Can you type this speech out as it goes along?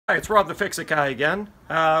Hi, it's Rob the Fix-It Guy again.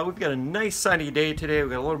 We've got a nice sunny day today.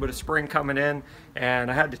 We've got a little bit of spring coming in,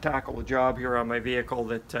 and I had to tackle a job here on my vehicle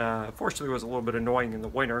that fortunately was a little bit annoying in the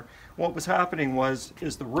winter. What was happening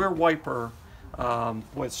is the rear wiper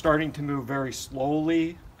was starting to move very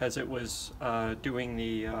slowly as it was doing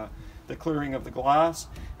the clearing of the glass,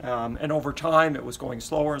 and over time it was going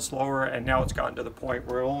slower and slower, and now it's gotten to the point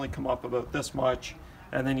where it'll only come up about this much,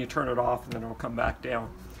 and then you turn it off and then it'll come back down.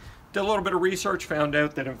 Did a little bit of research, found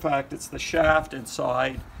out that in fact it's the shaft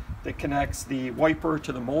inside that connects the wiper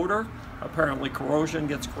to the motor. Apparently corrosion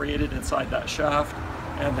gets created inside that shaft,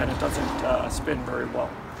 and then it doesn't spin very well.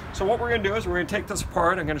 So what we're going to do is we're going to take this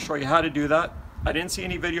apart. I'm going to show you how to do that. I didn't see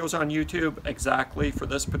any videos on YouTube exactly for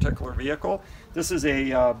this particular vehicle. This is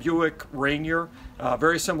a Buick Rainier,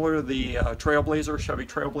 very similar to the Trailblazer, Chevy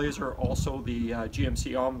Trailblazer, also the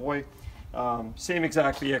GMC Envoy. Same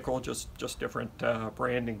exact vehicle, just different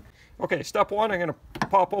branding. Okay, step one, I'm going to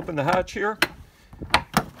pop open the hatch here.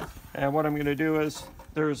 And what I'm going to do is,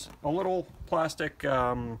 there's a little plastic,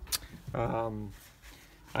 I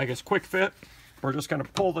guess, quick fit. We're just going to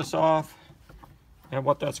pull this off. And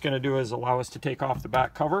what that's going to do is allow us to take off the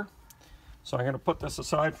back cover. So I'm going to put this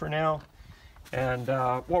aside for now. And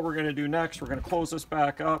what we're going to do next, we're going to close this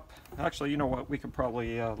back up. Actually, you know what? We can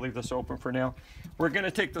probably leave this open for now. We're going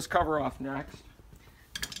to take this cover off next.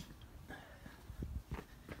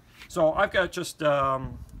 So I've got just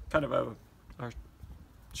kind of a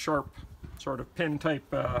sharp sort of pin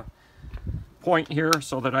type point here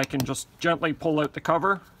so that I can just gently pull out the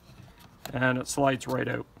cover and it slides right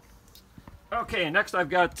out. Okay, next I've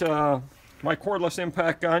got my cordless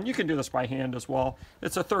impact gun. You can do this by hand as well.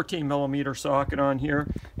 It's a 13mm socket on here,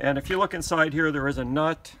 and if you look inside here, there is a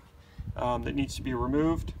nut that needs to be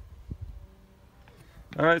removed.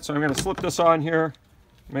 Alright, so I'm going to slip this on here,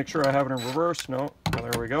 make sure I have it in reverse. No,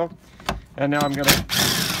 there we go. And now I'm going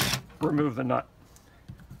to remove the nut.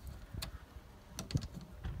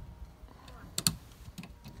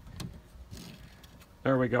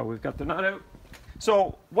 There we go, we've got the nut out.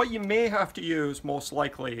 So what you may have to use, most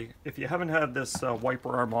likely, if you haven't had this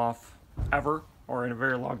wiper arm off ever or in a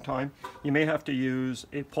very long time, you may have to use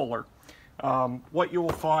a puller. What you will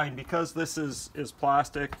find, because this is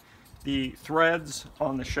plastic, the threads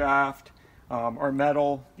on the shaft are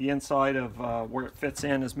metal. The inside of where it fits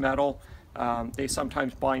in is metal. They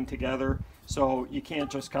sometimes bind together, so you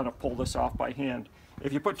can't just kind of pull this off by hand.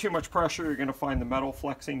 If you put too much pressure, you're going to find the metal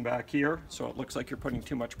flexing back here, so it looks like you're putting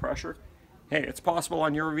too much pressure. Hey, it's possible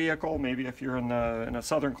on your vehicle. Maybe if you're in a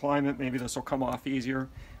southern climate, maybe this will come off easier.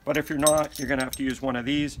 But if you're not, you're going to have to use one of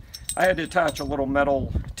these. I had to attach a little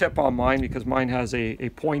metal tip on mine because mine has a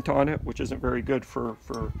point on it, which isn't very good for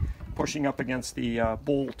pushing up against the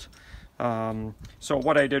bolt. So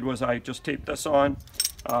what I did was I just taped this on.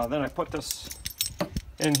 Then I put this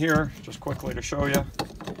in here, just quickly to show you.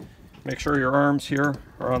 Make sure your arms here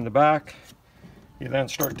are on the back. You then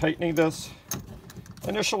start tightening this.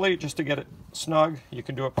 Initially, just to get it snug, you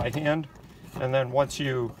can do it by hand, and then once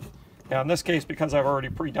you, now in this case, because I've already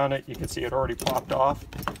pre-done it, you can see it already popped off,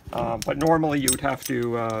 but normally you would have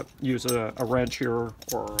to use a wrench here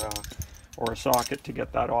or a socket to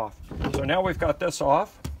get that off. So now we've got this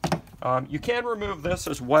off. You can remove this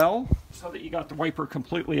as well, so that you got the wiper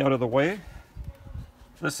completely out of the way.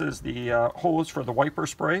 This is the hose for the wiper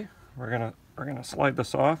spray. We're gonna slide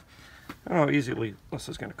this off. I don't know how easily this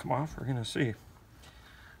is gonna come off. We're gonna see.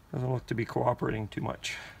 Doesn't look to be cooperating too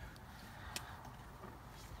much.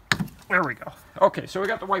 There we go. Okay, so we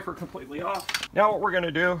got the wiper completely off. Now what we're going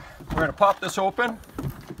to do, we're going to pop this open,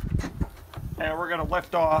 and we're going to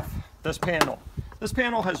lift off this panel. This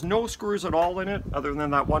panel has no screws at all in it, other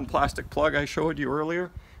than that one plastic plug I showed you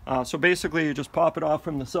earlier. So basically you just pop it off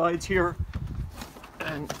from the sides here,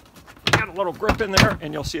 and get a little grip in there,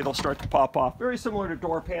 and you'll see it'll start to pop off. Very similar to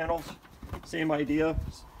door panels, same idea.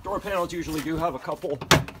 Door panels usually do have a couple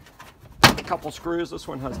screws. This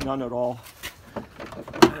one has none at all.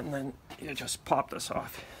 And then you just pop this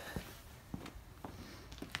off.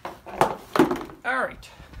 Alright.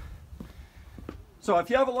 So if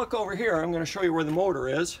you have a look over here, I'm going to show you where the motor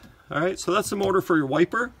is. Alright, so that's the motor for your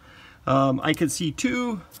wiper. I can see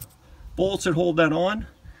two bolts that hold that on.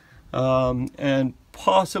 And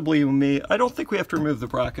possibly we may, I don't think we have to remove the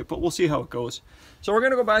bracket, but we'll see how it goes. So we're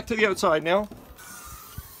going to go back to the outside now.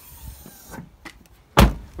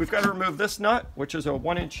 We've got to remove this nut, which is a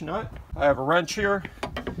 1-inch nut. I have a wrench here,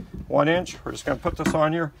 1 inch. We're just going to put this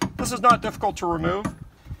on here. This is not difficult to remove.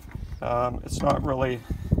 It's not really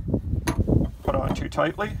put on too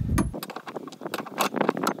tightly.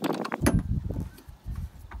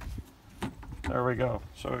 There we go.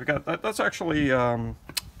 So we've got that. That's actually,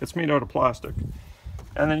 it's made out of plastic.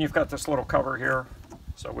 And then you've got this little cover here,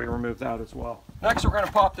 so we remove that as well. Next, we're going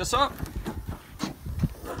to pop this up,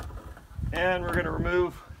 and we're going to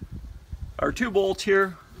remove our 2 bolts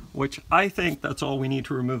here, which I think that's all we need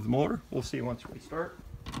to remove the motor. We'll see once we start.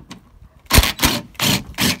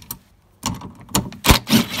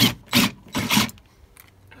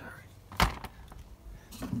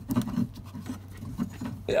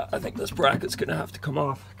 Yeah, I think this bracket's going to have to come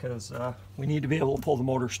off because we need to be able to pull the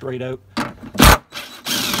motor straight out.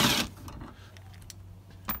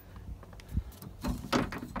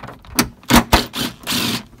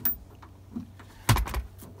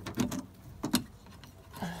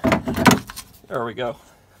 There we go.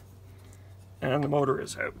 And the motor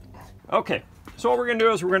is out. Okay, so what we're going to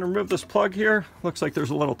do is we're going to remove this plug here. Looks like there's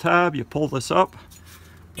a little tab. You pull this up,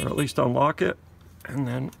 or at least unlock it, and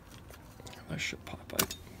then this should pop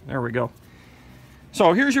out. There we go.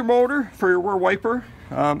 So here's your motor for your rear wiper.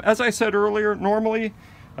 As I said earlier, normally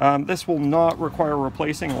this will not require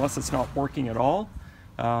replacing unless it's not working at all.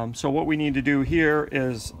 So what we need to do here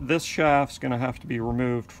is this shaft's going to have to be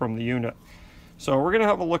removed from the unit. So we're going to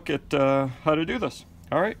have a look at how to do this.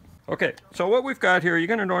 All right. Okay, so what we've got here, you're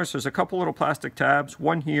going to notice there's a couple little plastic tabs,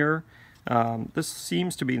 one here. This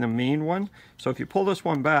seems to be the main one. So if you pull this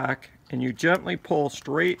one back and you gently pull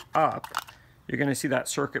straight up, you're going to see that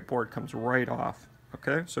circuit board comes right off.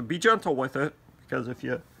 Okay, so be gentle with it, because if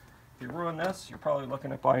you ruin this, you're probably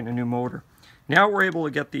looking at buying a new motor. Now we're able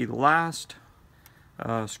to get the last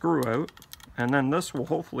screw out, and then this will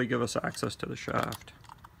hopefully give us access to the shaft.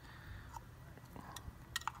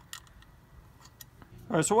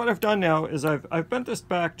 All right, so what I've done now is I've bent this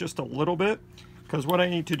back just a little bit, because what I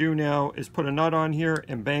need to do now is put a nut on here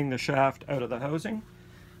and bang the shaft out of the housing.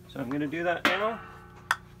 So I'm going to do that now.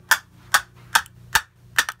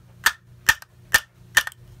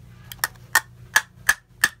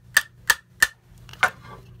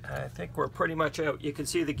 I think we're pretty much out. You can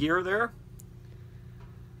see the gear there.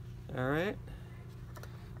 All right.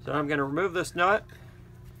 So I'm going to remove this nut,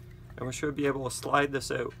 and we should be able to slide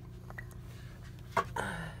this out.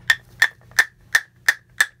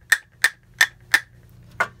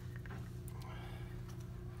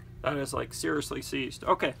 That is like seriously seized.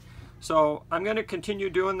 Okay, so I'm going to continue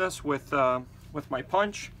doing this with my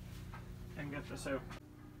punch and get this out.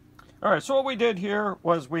 All right, so what we did here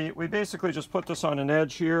was we basically just put this on an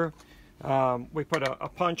edge here. We put a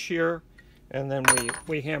punch here, and then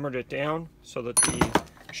we hammered it down so that the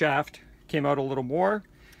shaft came out a little more.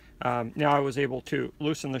 Now I was able to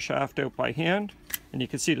loosen the shaft out by hand, and you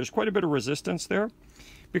can see there's quite a bit of resistance there.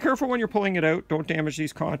 Be careful when you're pulling it out. Don't damage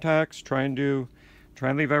these contacts. Try and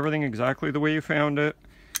leave everything exactly the way you found it.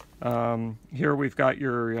 Here we've got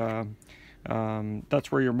your,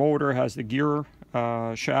 that's where your motor has the gear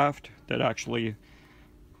shaft that actually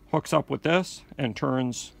hooks up with this and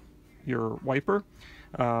turns your wiper.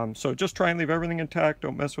 So just try and leave everything intact.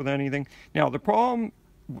 Don't mess with anything. Now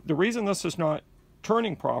the reason this is not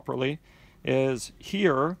turning properly is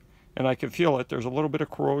here, and I can feel it, there's a little bit of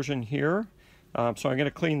corrosion here. So I'm going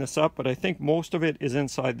to clean this up, but I think most of it is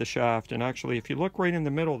inside the shaft. And actually, if you look right in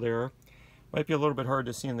the middle there, might be a little bit hard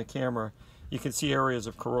to see in the camera, you can see areas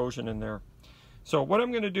of corrosion in there. So what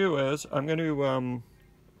I'm going to do is I'm going to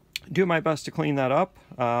do my best to clean that up.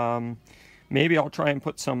 Maybe I'll try and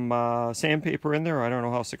put some sandpaper in there. I don't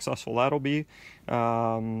know how successful that'll be.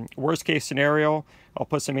 Worst case scenario, I'll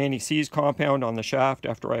put some anti-seize compound on the shaft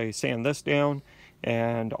after I sand this down,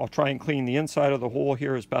 and I'll try and clean the inside of the hole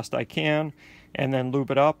here as best I can, and then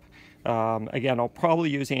lube it up. Again, I'll probably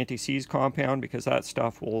use anti-seize compound because that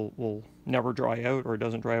stuff will never dry out, or it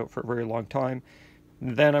doesn't dry out for a very long time.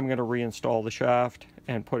 Then I'm going to reinstall the shaft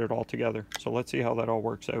and put it all together. So let's see how that all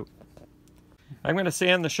works out. I'm going to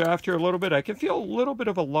sand the shaft here a little bit. I can feel a little bit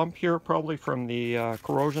of a lump here, probably from the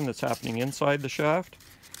corrosion that's happening inside the shaft.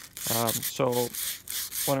 So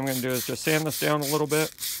what I'm going to do is just sand this down a little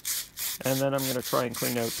bit, and then I'm going to try and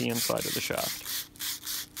clean out the inside of the shaft.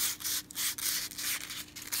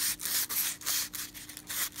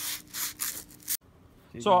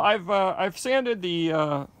 So I've sanded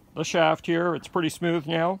the shaft here. It's pretty smooth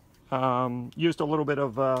now. Used a little bit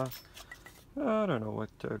of I don't know what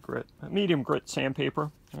grit, medium grit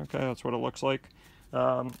sandpaper. Okay, that's what it looks like.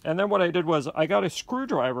 And then what I did was I got a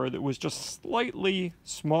screwdriver that was just slightly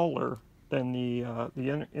smaller than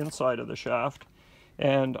the inside of the shaft,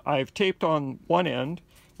 and I've taped on one end.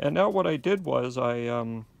 And now what I did was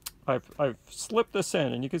I've slipped this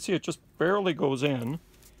in, and you can see it just barely goes in.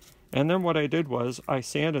 And then what I did was I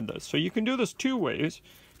sanded this. So you can do this two ways.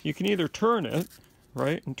 You can either turn it,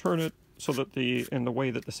 right, and turn it so that in the way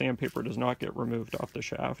that the sandpaper does not get removed off the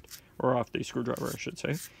shaft, or off the screwdriver, I should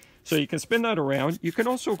say. So you can spin that around. You can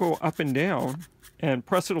also go up and down and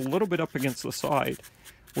press it a little bit up against the side,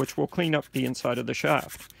 which will clean up the inside of the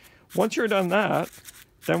shaft. Once you're done that,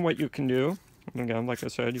 then what you can do, and again, like I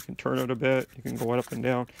said, you can turn it a bit, you can go up and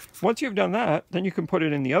down. Once you've done that, then you can put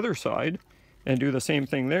it in the other side and do the same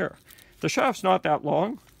thing there. The shaft's not that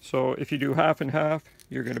long, so if you do half and half,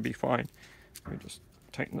 you're going to be fine. Let me just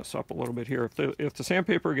tighten this up a little bit here. If the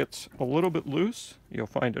sandpaper gets a little bit loose, you'll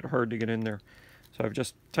find it hard to get in there. So I've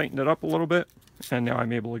just tightened it up a little bit, and now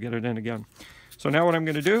I'm able to get it in again. So now what I'm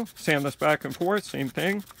going to do, sand this back and forth, same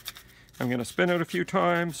thing. I'm going to spin it a few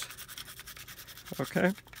times.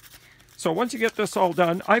 Okay. So once you get this all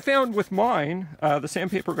done, I found with mine, the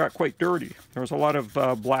sandpaper got quite dirty. There was a lot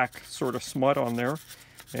of black sort of smut on there.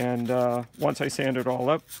 And once I sanded it all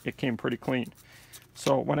up, it came pretty clean.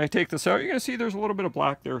 So when I take this out, you're going to see there's a little bit of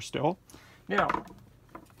black there still. Now,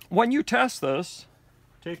 when you test this,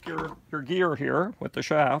 take your gear here with the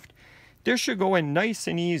shaft. This should go in nice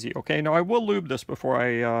and easy, okay? Now, I will lube this before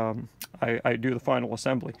I do the final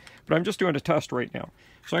assembly. But I'm just doing a test right now.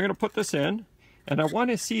 So I'm going to put this in. And I want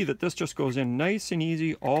to see that this just goes in nice and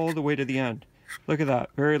easy all the way to the end. Look at that,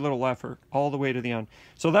 very little effort, all the way to the end.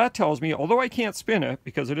 So that tells me, although I can't spin it,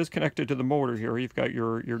 because it is connected to the motor here, you've got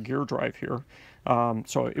your gear drive here,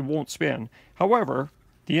 so it won't spin. However,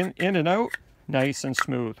 the in and out, nice and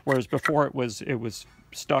smooth, whereas before it was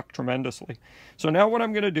stuck tremendously. So now what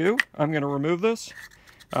I'm going to do, I'm going to remove this.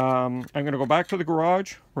 I'm going to go back to the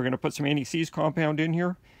garage. We're going to put some anti-seize compound in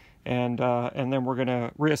here. And then we're going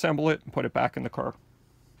to reassemble it and put it back in the car.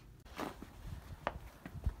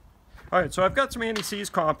 Alright, so I've got some anti-seize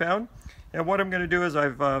compound, and what I'm going to do is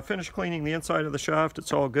I've finished cleaning the inside of the shaft.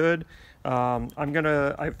 It's all good.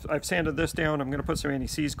 I've sanded this down. I'm going to put some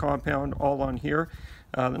anti-seize compound all on here.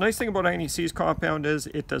 The nice thing about anti-seize compound is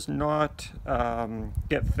it does not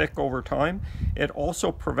get thick over time. It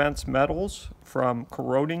also prevents metals from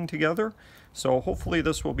corroding together. So hopefully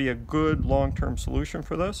this will be a good long-term solution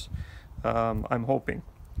for this. I'm hoping.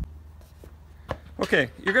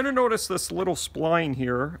 Okay, you're going to notice this little spline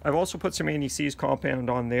here. I've also put some anti-seize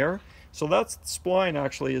compound on there. So that spline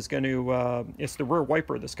actually is going to, it's the rear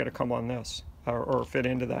wiper that's going to come on this, or fit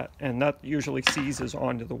into that. And that usually seizes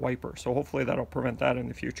onto the wiper. So hopefully that'll prevent that in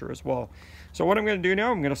the future as well. So what I'm going to do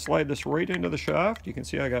now, I'm going to slide this right into the shaft. You can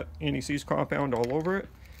see I got anti-seize compound all over it.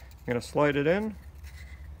 I'm going to slide it in.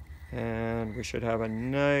 And we should have a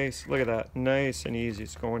nice, look at that, nice and easy.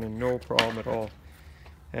 It's going in no problem at all.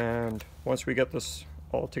 And once we get this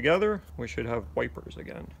all together, we should have wipers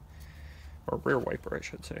again. Or rear wiper, I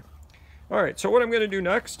should say. All right, so what I'm going to do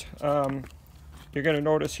next, you're going to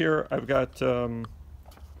notice here I've got 2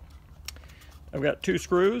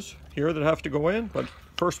 screws here that have to go in, but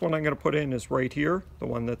first one I'm going to put in is right here, the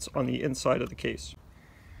one that's on the inside of the case.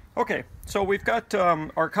 Okay, so we've got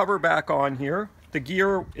our cover back on here. The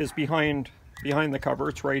gear is behind the cover,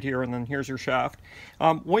 it's right here, and then here's your shaft.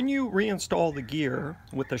 When you reinstall the gear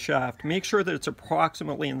with the shaft, make sure that it's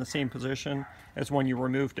approximately in the same position as when you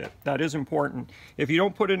removed it. That is important. If you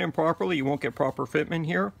don't put it in properly, you won't get proper fitment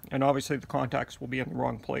here, and obviously the contacts will be in the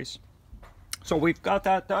wrong place. So we've got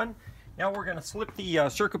that done. Now we're going to slip the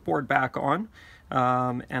circuit board back on,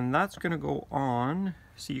 and that's going to go on.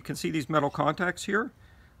 So you can see these metal contacts here.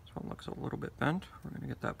 This one looks a little bit bent. We're going to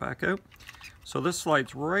get that back out. So this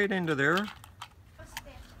slides right into there.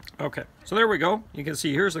 Okay, so there we go. You can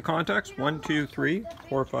see here's the contacts, 1, 2, 3,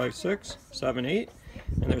 4, 5, 6, 7, 8.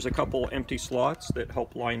 And there's a couple empty slots that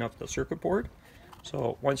help line up the circuit board.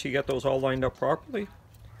 So once you get those all lined up properly,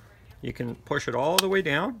 you can push it all the way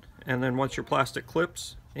down. And then once your plastic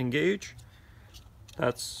clips engage,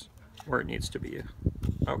 that's where it needs to be.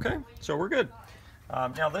 Okay, so we're good.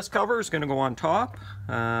 Now this cover is going to go on top.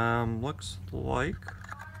 Looks like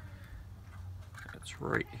it's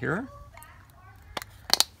right here.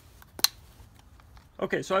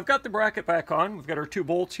 Okay, so I've got the bracket back on. We've got our 2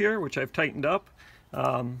 bolts here, which I've tightened up.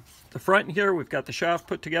 The front here, we've got the shaft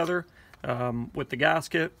put together with the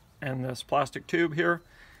gasket and this plastic tube here.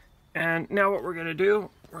 And now what we're going to do,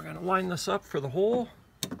 we're going to line this up for the hole.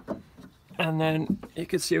 And then you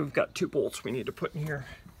can see we've got 2 bolts we need to put in here.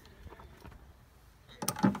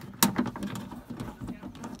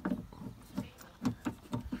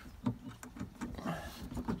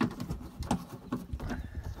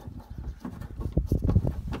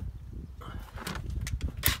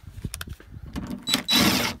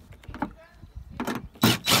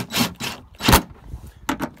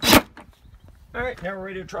 All right, now we're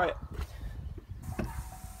ready to try it.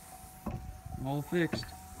 All fixed.